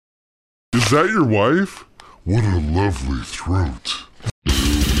Is that your wife? What a lovely throat.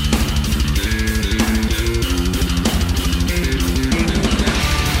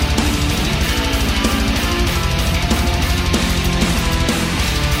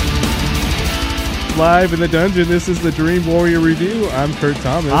 Live in the dungeon, this is the Dream Warrior Review. I'm Kurt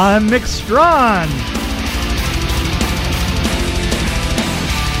Thomas. I'm Mick Strawn.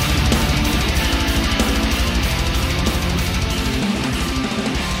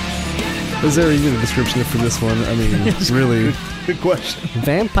 Is there even a description for this one? I mean, really. Good question.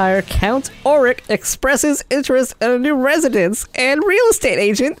 Vampire Count Auric expresses interest in a new residence and real estate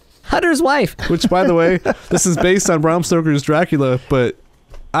agent, Hunter's wife. Which, by the way, this is based on Bram Stoker's Dracula, but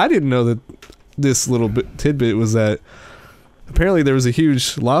I didn't know that this little tidbit was that apparently there was a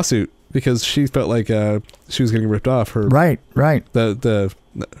huge lawsuit because she felt like she was getting ripped off. Her Right.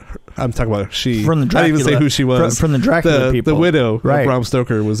 I'm talking about she. From the Dracula. I didn't even say who she was. From the Dracula people. The widow of Right. Bram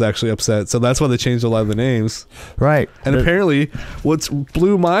Stoker was actually upset, so that's why they changed a lot of the names. Right. And apparently, what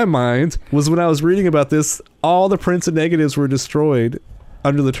blew my mind was when I was reading about this, all the prints and negatives were destroyed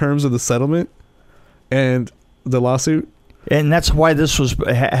under the terms of the settlement and the lawsuit. And that's why this was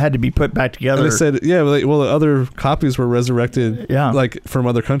had to be put back together. And they said, yeah, well, the other copies were resurrected, like from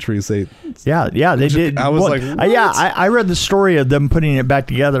other countries. They did. I was like, what? I read the story of them putting it back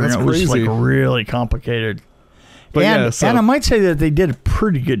together, That's and it was crazy. like really complicated. But and I might say that they did a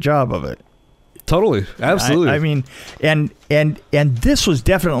pretty good job of it. Totally, absolutely. I mean, and this was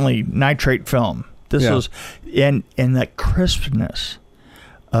definitely nitrate film. This was, and that crispness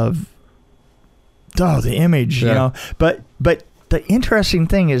of the image, you know. But the interesting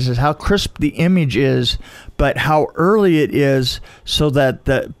thing is how crisp the image is, but how early it is, so that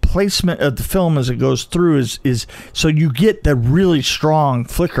the placement of the film as it goes through is so you get the really strong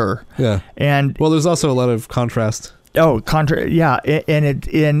flicker. Yeah. And there's also a lot of contrast. And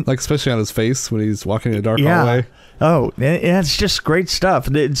like especially on his face when he's walking in a dark hallway. Oh, and it's just great stuff.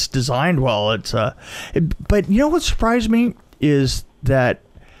 It's designed well. It's but you know what surprised me is that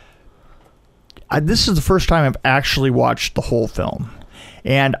this is the first time I've actually watched the whole film,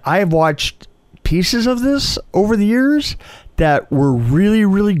 and I've watched pieces of this over the years that were really,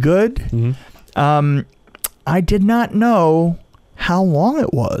 really good. Mm-hmm. I did not know how long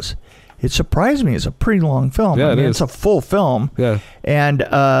it was. It surprised me. It's a pretty long film. Yeah, it's a full film. Yeah, and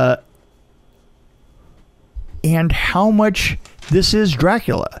how much this is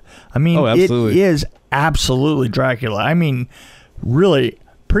Dracula. I mean, it is absolutely Dracula. I mean, really.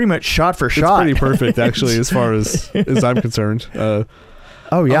 Pretty much shot for shot. It's pretty perfect, actually, as far as I'm concerned. But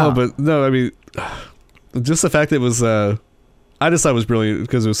no, I mean, just the fact that it was, I just thought it was brilliant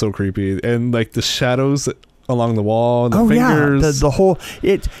because it was so creepy, and like the shadows along the wall, and the fingers, the whole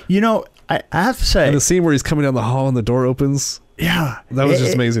it. You know, I have to say, and the scene where he's coming down the hall and the door opens. Yeah, that was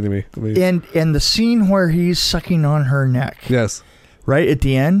just amazing to me. I mean, and the scene where he's sucking on her neck. Yes. Right at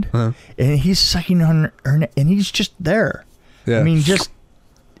the end, and he's sucking on her neck, and he's just there. Yeah. I mean, just.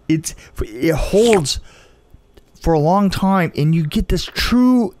 It holds for a long time, and you get this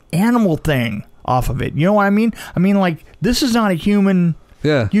true animal thing off of it. You know what I mean? I mean, like, this is not a human.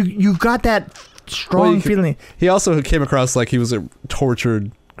 Yeah. You got that strong feeling. He also came across like he was a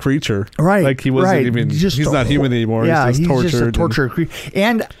tortured creature. Right. Like he wasn't even. He's not human anymore. Yeah, he's just a tortured creature.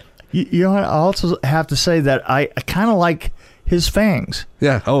 And you know what? I also have to say that I kind of like his fangs.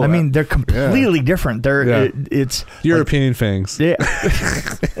 Yeah. I mean, they're completely different. They're it's European fangs. Yeah.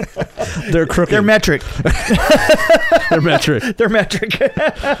 They're crooked. They're metric. They're metric. They're metric.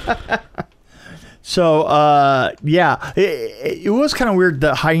 So, it was kind of weird.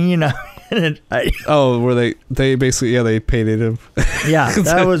 The hyena. Where they basically they painted him. Yeah,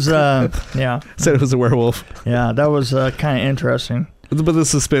 that was said it was a werewolf. Yeah, that was kind of interesting. But the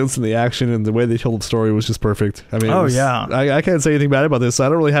suspense and the action and the way they told the story was just perfect. I mean, I can't say anything bad about this. So I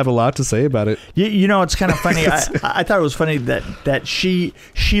don't really have a lot to say about it. You know, it's kind of funny. I thought it was funny that she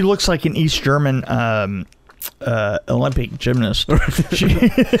looks like an East German Olympic gymnast.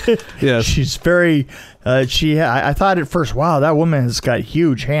 Yes. She's very. I thought at first, wow, that woman has got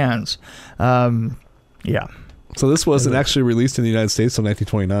huge hands. Yeah. So this wasn't actually released in the United States until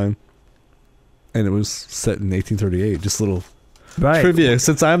 1929, and it was set in 1838. Just a little. Right. Trivia,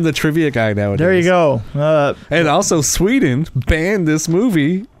 since I'm the trivia guy nowadays. There you go. And also, Sweden banned this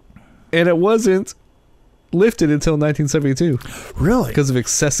movie, and it wasn't lifted until 1972. Really? Because of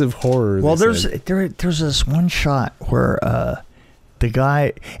excessive horror. Well, there's this one shot where the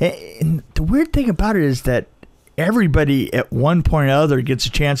guy, and the weird thing about it is that everybody at one point or other gets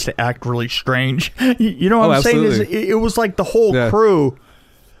a chance to act really strange. You know what I'm saying? It was like the whole crew,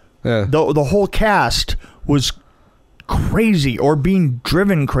 the whole cast was crazy or being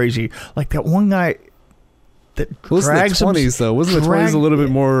driven crazy. Like that one guy that Wasn't drags the 20s though? Wasn't the 20s a little bit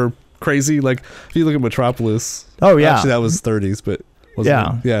more crazy? Like if you look at Metropolis. Oh yeah, actually that was 30s, but wasn't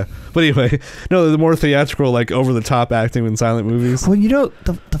Yeah. it? Yeah. But anyway, no, the more theatrical, like over the top acting in silent movies. Well, you know,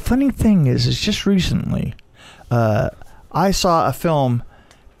 the funny thing is just recently, I saw a film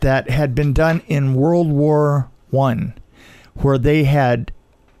that had been done in World War I, where they had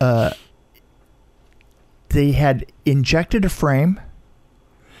injected a frame.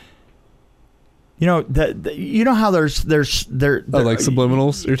 You know you know how there's like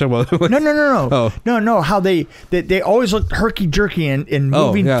subliminals? You're talking about? Like, no. Oh. No. How they always look herky jerky and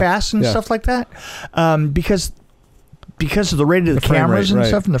moving yeah, fast and yeah. stuff like that, because of the rate of the frame cameras rate, and right.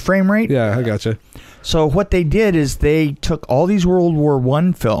 stuff and the frame rate. Yeah, I gotcha. So what they did is they took all these World War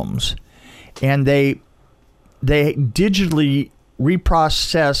I films, and they digitally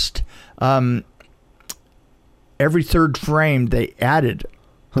reprocessed every third frame. They added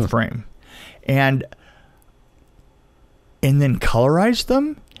a frame. And then colorized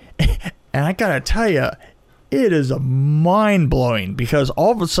them. And I gotta tell you, it is a mind blowing, because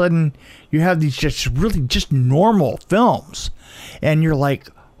all of a sudden you have these just normal films, and you're like,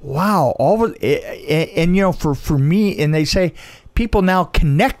 wow, and you know, for me, and they say people now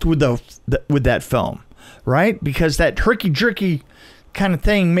connect with with that film, right? Because that herky jerky kind of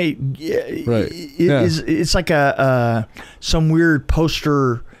thing it's like some weird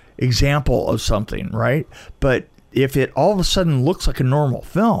poster example of something, right? But if it all of a sudden looks like a normal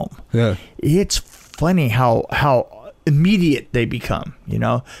film, Yeah. it's funny how immediate they become, you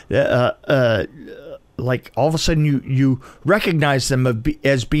know? Like all of a sudden you recognize them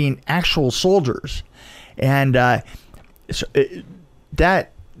as being actual soldiers. And that is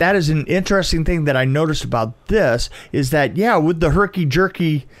an interesting thing that I noticed about this, is that, yeah, with the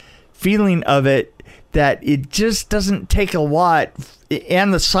herky-jerky feeling of it, that it just doesn't take a lot,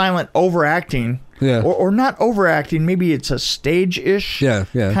 and the silent overacting, Yeah. or not overacting, maybe it's a stage-ish Yeah.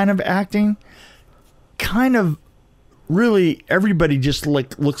 kind of acting, kind of really everybody just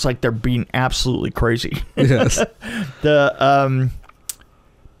looks like they're being absolutely crazy. Yes. The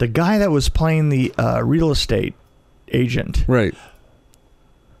guy that was playing the real estate agent, Right.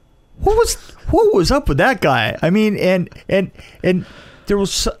 what was up with that guy? I mean, and there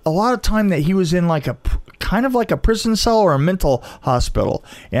was a lot of time that he was in like a kind of like a prison cell or a mental hospital,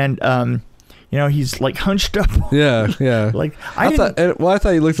 and you know, he's like hunched up. Yeah. Yeah. Like I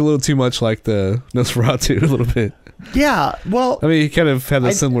thought he looked a little too much like the Nosferatu a little bit. Yeah, well, I mean, he kind of had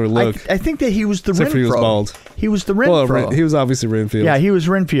a similar look. I think that he was the Except for he was Renfro. bald. He was the Renfro. Well, he was obviously Renfield. Yeah, he was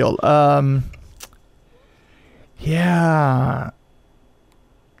Renfield. Yeah.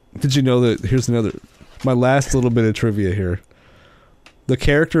 Did you know that? Here's my last little bit of trivia here. The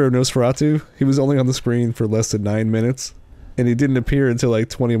character of Nosferatu, he was only on the screen for less than 9 minutes, and he didn't appear until like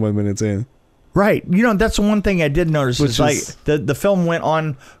 21 minutes in. Right. You know, that's the one thing I did notice. Which is like the film went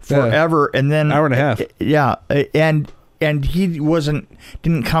on forever, and then hour and a half. Yeah, and he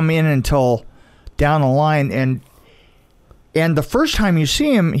didn't come in until down the line, and the first time you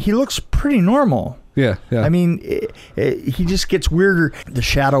see him, he looks pretty normal. Yeah. Yeah. I mean, he just gets weirder. The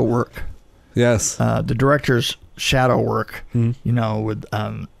shadow work. Yes. The director's shadow work, Mhm. you know, with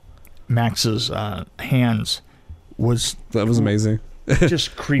Max's hands That was amazing.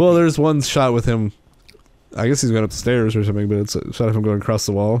 just creepy. Well, there's one shot with him. I guess he's going up the stairs or something, but it's a shot of him going across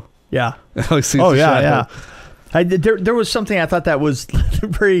the wall. Yeah. Oh, Yeah. There was something I thought that was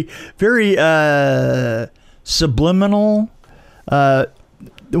very, very subliminal.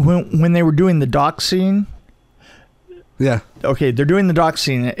 When they were doing the dock scene. Yeah. Okay, they're doing the dock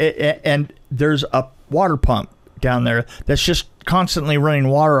scene, and there's a water pump down there that's just constantly running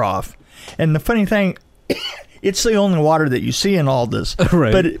water off. And the funny thing, it's the only water that you see in all this.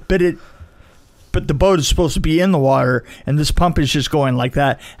 Right. But the boat is supposed to be in the water, and this pump is just going like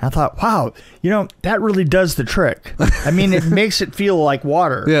that. And I thought, wow, you know, that really does the trick. I mean, it makes it feel like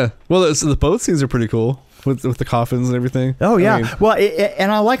water. Yeah. Well, the boat scenes are pretty cool with the coffins and everything. Oh yeah. I mean, Well,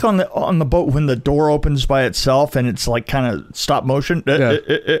 and I like on the boat when the door opens by itself and it's like kind of stop motion Yeah.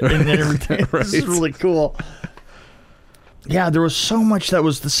 and everything. Right. This is really cool. Yeah, there was so much that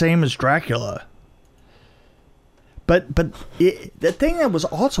was the same as Dracula. But the thing that was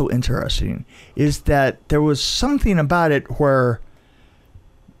also interesting is that there was something about it where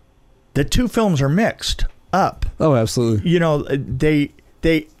the two films are mixed up. Oh, absolutely. You know, they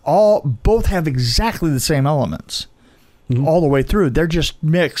both have exactly the same elements all the way through. They're just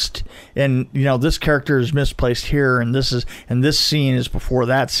mixed, and you know, this character is misplaced here, and this scene is before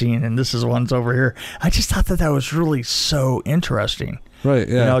that scene, and this is one's over here. I just thought that was really so interesting. Right.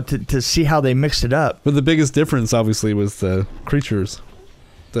 Yeah. You know, to see how they mixed it up. But the biggest difference, obviously, was the creatures,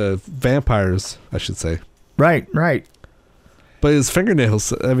 the vampires, I should say. Right. But his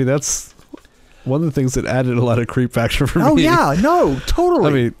fingernails, I mean, that's one of the things that added a lot of creep factor for me. Oh yeah, no, totally.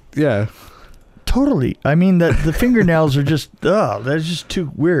 I mean, yeah. Totally. I mean, the fingernails are just, they're just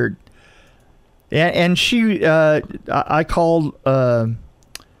too weird. And she, I called her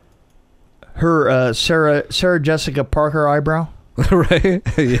Sarah Jessica Parker eyebrow. Right?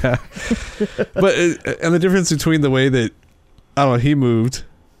 Yeah. But, and the difference between the way that, I don't know, he moved,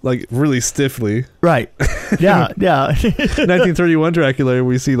 like, really stiffly. Right. Yeah, yeah. 1931 Dracula,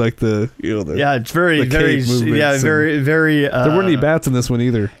 we see, like, the, you know, the, yeah, it's very, the very, cave movements yeah, and- very. there weren't any bats in this one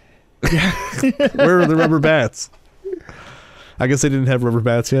either. Where are the rubber bats? I guess they didn't have rubber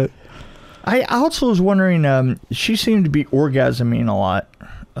bats yet. I also was wondering, she seemed to be orgasming a lot.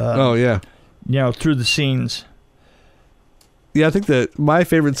 Oh, yeah. You know, through the scenes. Yeah, I think that my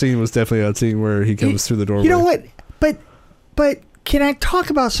favorite scene was definitely that scene where he comes through the doorway. You know what? But can I talk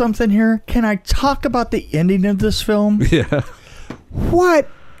about something here? Can I talk about the ending of this film? Yeah. What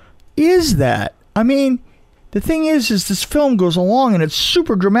is that? I mean, the thing is this film goes along and it's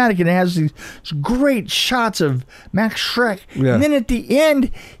super dramatic and it has these great shots of Max Schreck. Yeah. And then at the end,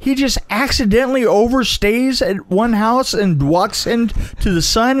 he just accidentally overstays at one house and walks into the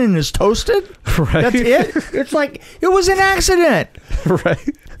sun and is toasted. Right. That's it. It's like, it was an accident.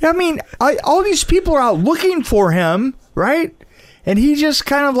 Right. I mean, all these people are out looking for him, right? And he just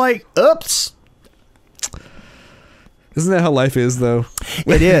kind of like, oops. Isn't that how life is, though?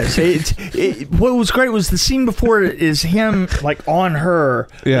 It is. What was great was the scene before it is him like on her,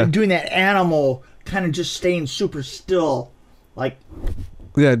 Yeah. like, doing that animal, kind of just staying super still, like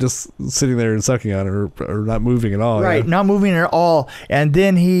Yeah, just sitting there and sucking on it or not moving at all. right, Yeah. not moving at all. And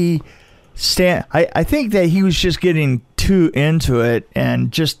then he I think that he was just getting too into it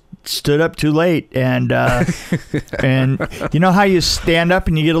and just stood up too late, and and you know how you stand up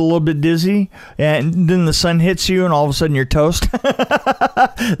and you get a little bit dizzy and then the sun hits you and all of a sudden you're toast.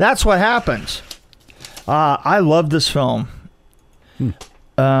 That's what happens. I love this film. Look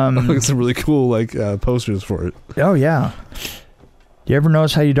at some really cool like posters for it. Oh yeah. You ever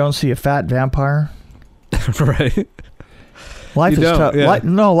notice how you don't see a fat vampire? Right. Life You is don't, tough.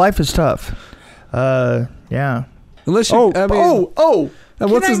 yeah. Life is tough. Yeah. Unless you, I mean,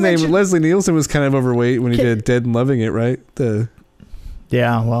 and what's Can I his name? mention- Leslie Nielsen was kind of overweight when he did Dead and Loving It, right?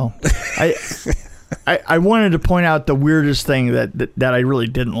 Yeah, well, I wanted to point out the weirdest thing that I really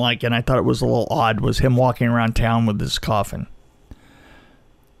didn't like, and I thought it was a little odd, was him walking around town with his coffin.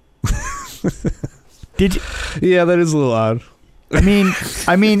 Did you? Yeah, that is a little odd. I mean,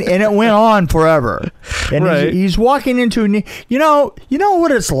 and it went on forever. And Right. he's walking into a new, you know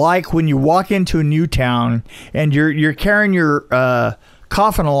what it's like when you walk into a new town and you're carrying your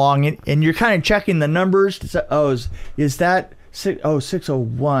coffin along and you're kind of checking the numbers. To say, is that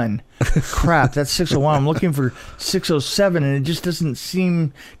 601? Crap, that's 601. I'm looking for 607, and it just doesn't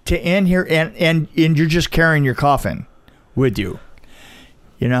seem to end here. And you're just carrying your coffin with you.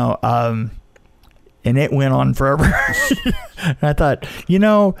 You know. And it went on forever. And I thought,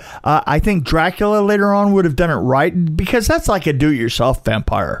 I think Dracula later on would have done it right, because that's like a do-it-yourself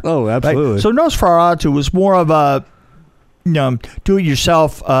vampire. Oh, absolutely. Right? So Nosferatu was more of a,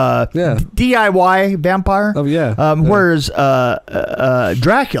 do-it-yourself DIY vampire. Oh, yeah. Whereas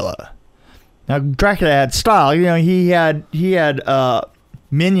Dracula, now Dracula had style. He had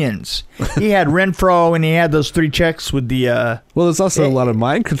minions. He had Renfro, and he had those 3 chicks with the. Well, there's also a lot of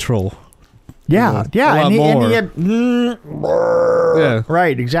mind control. Yeah, A lot and more. he had, Yeah.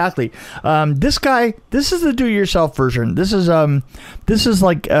 right, exactly. This guy, this is the do-it-yourself version. This is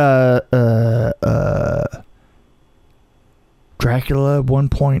like Dracula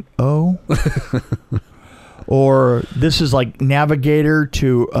 1.0, or this is like Navigator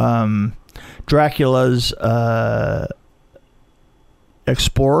to Dracula's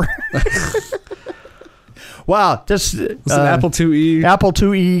Explorer. Wow, this It's an Apple IIe. Apple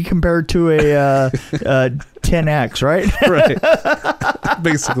IIe compared to a 10X, right? Right.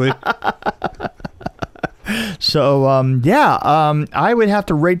 Basically. So, I would have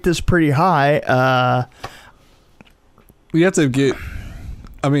to rate this pretty high. You have to get,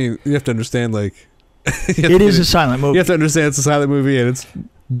 I mean, you have to understand, like. It is a silent movie. You have to understand it's a silent movie, and it's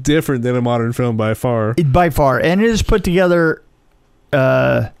different than a modern film by far. By far. And it is put together,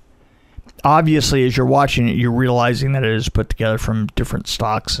 obviously, as you're watching it, you're realizing that it is put together from different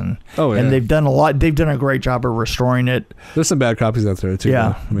stocks, and Oh, yeah. and they've done a great job of restoring it. There's some bad copies out there, too.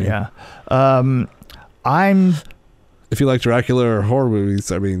 Yeah, though. I mean, I'm if you like Dracula or horror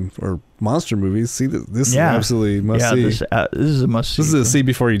movies, I mean, or monster movies, see this is Yeah. absolutely must see. This is a must see. This is a see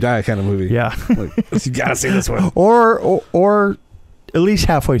before you die kind of movie. Yeah. Like, you gotta see this one. or at least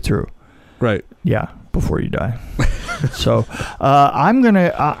halfway through. Right. Yeah, before you die. So I'm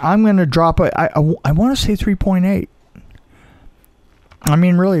gonna drop it. I want to say 3.8. I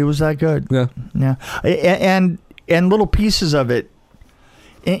mean, really, it was that good. Yeah. Yeah, and little pieces of it.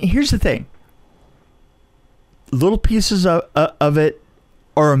 And here's the thing. Little pieces of it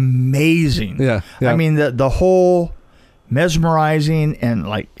are amazing. Yeah. I mean, the whole mesmerizing and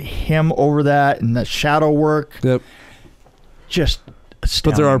like him over that and the shadow work. Yep. Just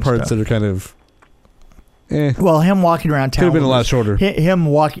astounding But there are parts stuff. that are kind of Well, him walking around town could have been a lot shorter. Him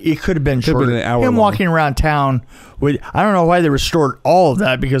walking. It could have been Could have shorter. been an hour him long. walking around town with. I don't know why they restored all of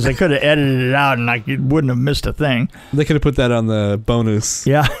that because they could have edited it out and like you wouldn't have missed a thing. They could have put that on the bonus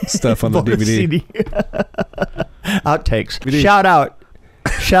Yeah, stuff on the Bonus DVD. CD. Outtakes. DVD.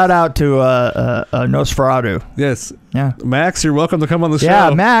 Shout out to Nosferatu. Yes. Yeah. Max, you're welcome to come on the show.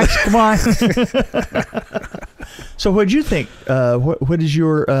 Yeah, Max, come on. So, what'd you think? What is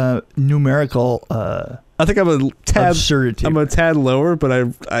your numerical I think I'm a tad absurdity? I'm a tad lower, but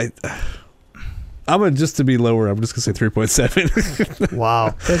I'm just to be lower. I'm just gonna say 3.7.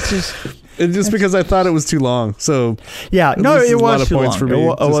 Wow, that's just And just because I thought it was too long. So yeah. No, this is it a lot was of too points long. for me.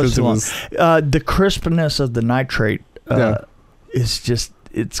 It was too long. was The crispness of the nitrate is just.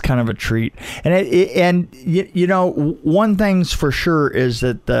 It's kind of a treat, and you know, one thing's for sure is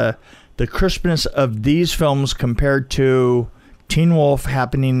that the crispness of these films compared to Teen Wolf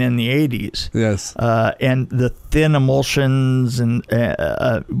happening in the 80s, yes. and the thin emulsions and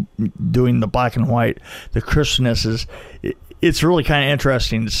doing the black and white, the crispness it's really kind of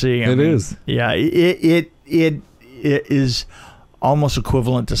interesting to see. It is. Yeah, it is almost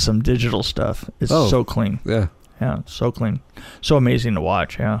equivalent to some digital stuff. It's so clean. Yeah. Yeah, so clean, so amazing to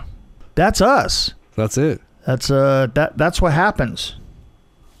watch. Yeah, that's us. That's it. That's what happens.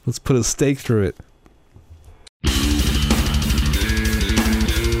 Let's put a stake through it.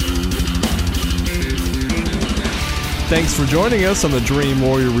 Thanks for joining us on the Dream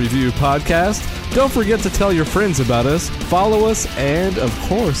Warrior Review podcast. Don't forget to tell your friends about us, follow us, and, of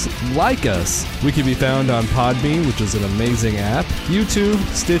course, like us. We can be found on Podbean, which is an amazing app, YouTube,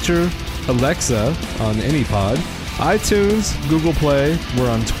 Stitcher, Alexa on any pod, iTunes, Google Play. We're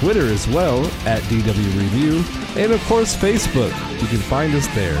on Twitter as well, at DW Review, and, of course, Facebook. You can find us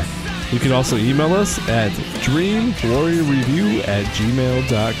there. You can also email us at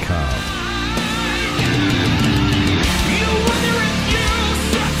dreamwarriorreview@gmail.com.